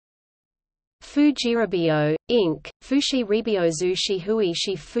Fujirebio, Inc., Fujirebio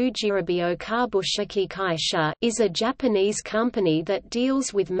Zushihuishi Fujirebio Kabushiki Kaisha is a Japanese company that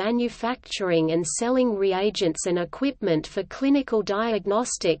deals with manufacturing and selling reagents and equipment for clinical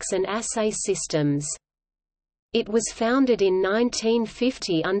diagnostics and assay systems. It was founded in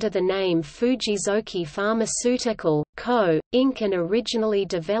 1950 under the name Fujizoki Pharmaceutical, Co., Inc. and originally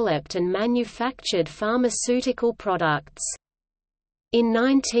developed and manufactured pharmaceutical products. In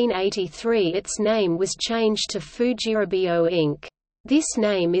 1983 its name was changed to Fujirebio Inc. This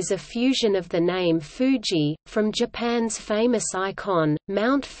name is a fusion of the name Fuji, from Japan's famous icon,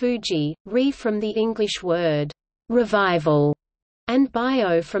 Mount Fuji, from the English word, revival, and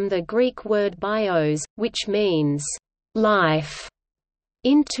bio from the Greek word bios, which means, life.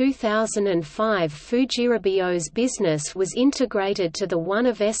 In 2005 Fujirebio's business was integrated to the one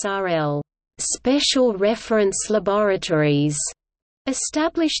of SRL, Special Reference Laboratories,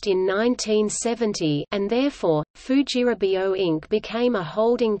 established in 1970, and therefore, Fujirebio Inc. became a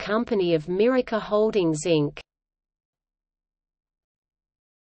holding company of Miraca Holdings Inc.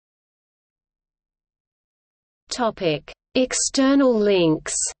 External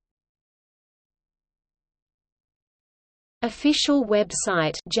links. Official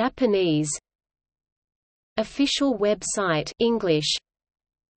website Japanese, official website English,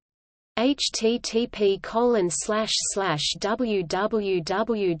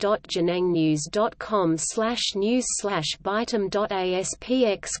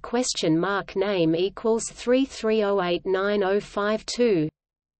 http://www.janengnews.com/news/bitum.aspx ? name = 33089052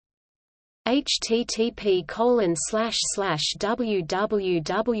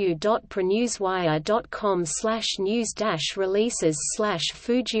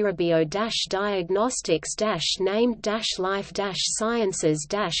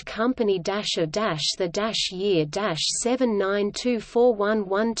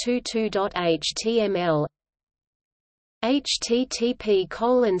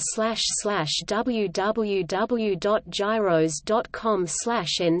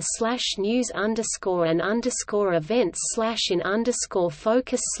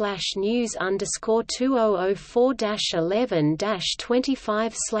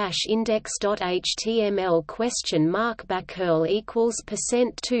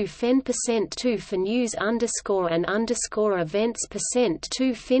 %2 fen %2 for news _and_events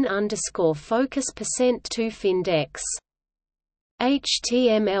 %2 fin _focus %2 findex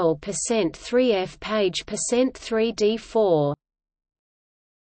HTML %3F page %3D4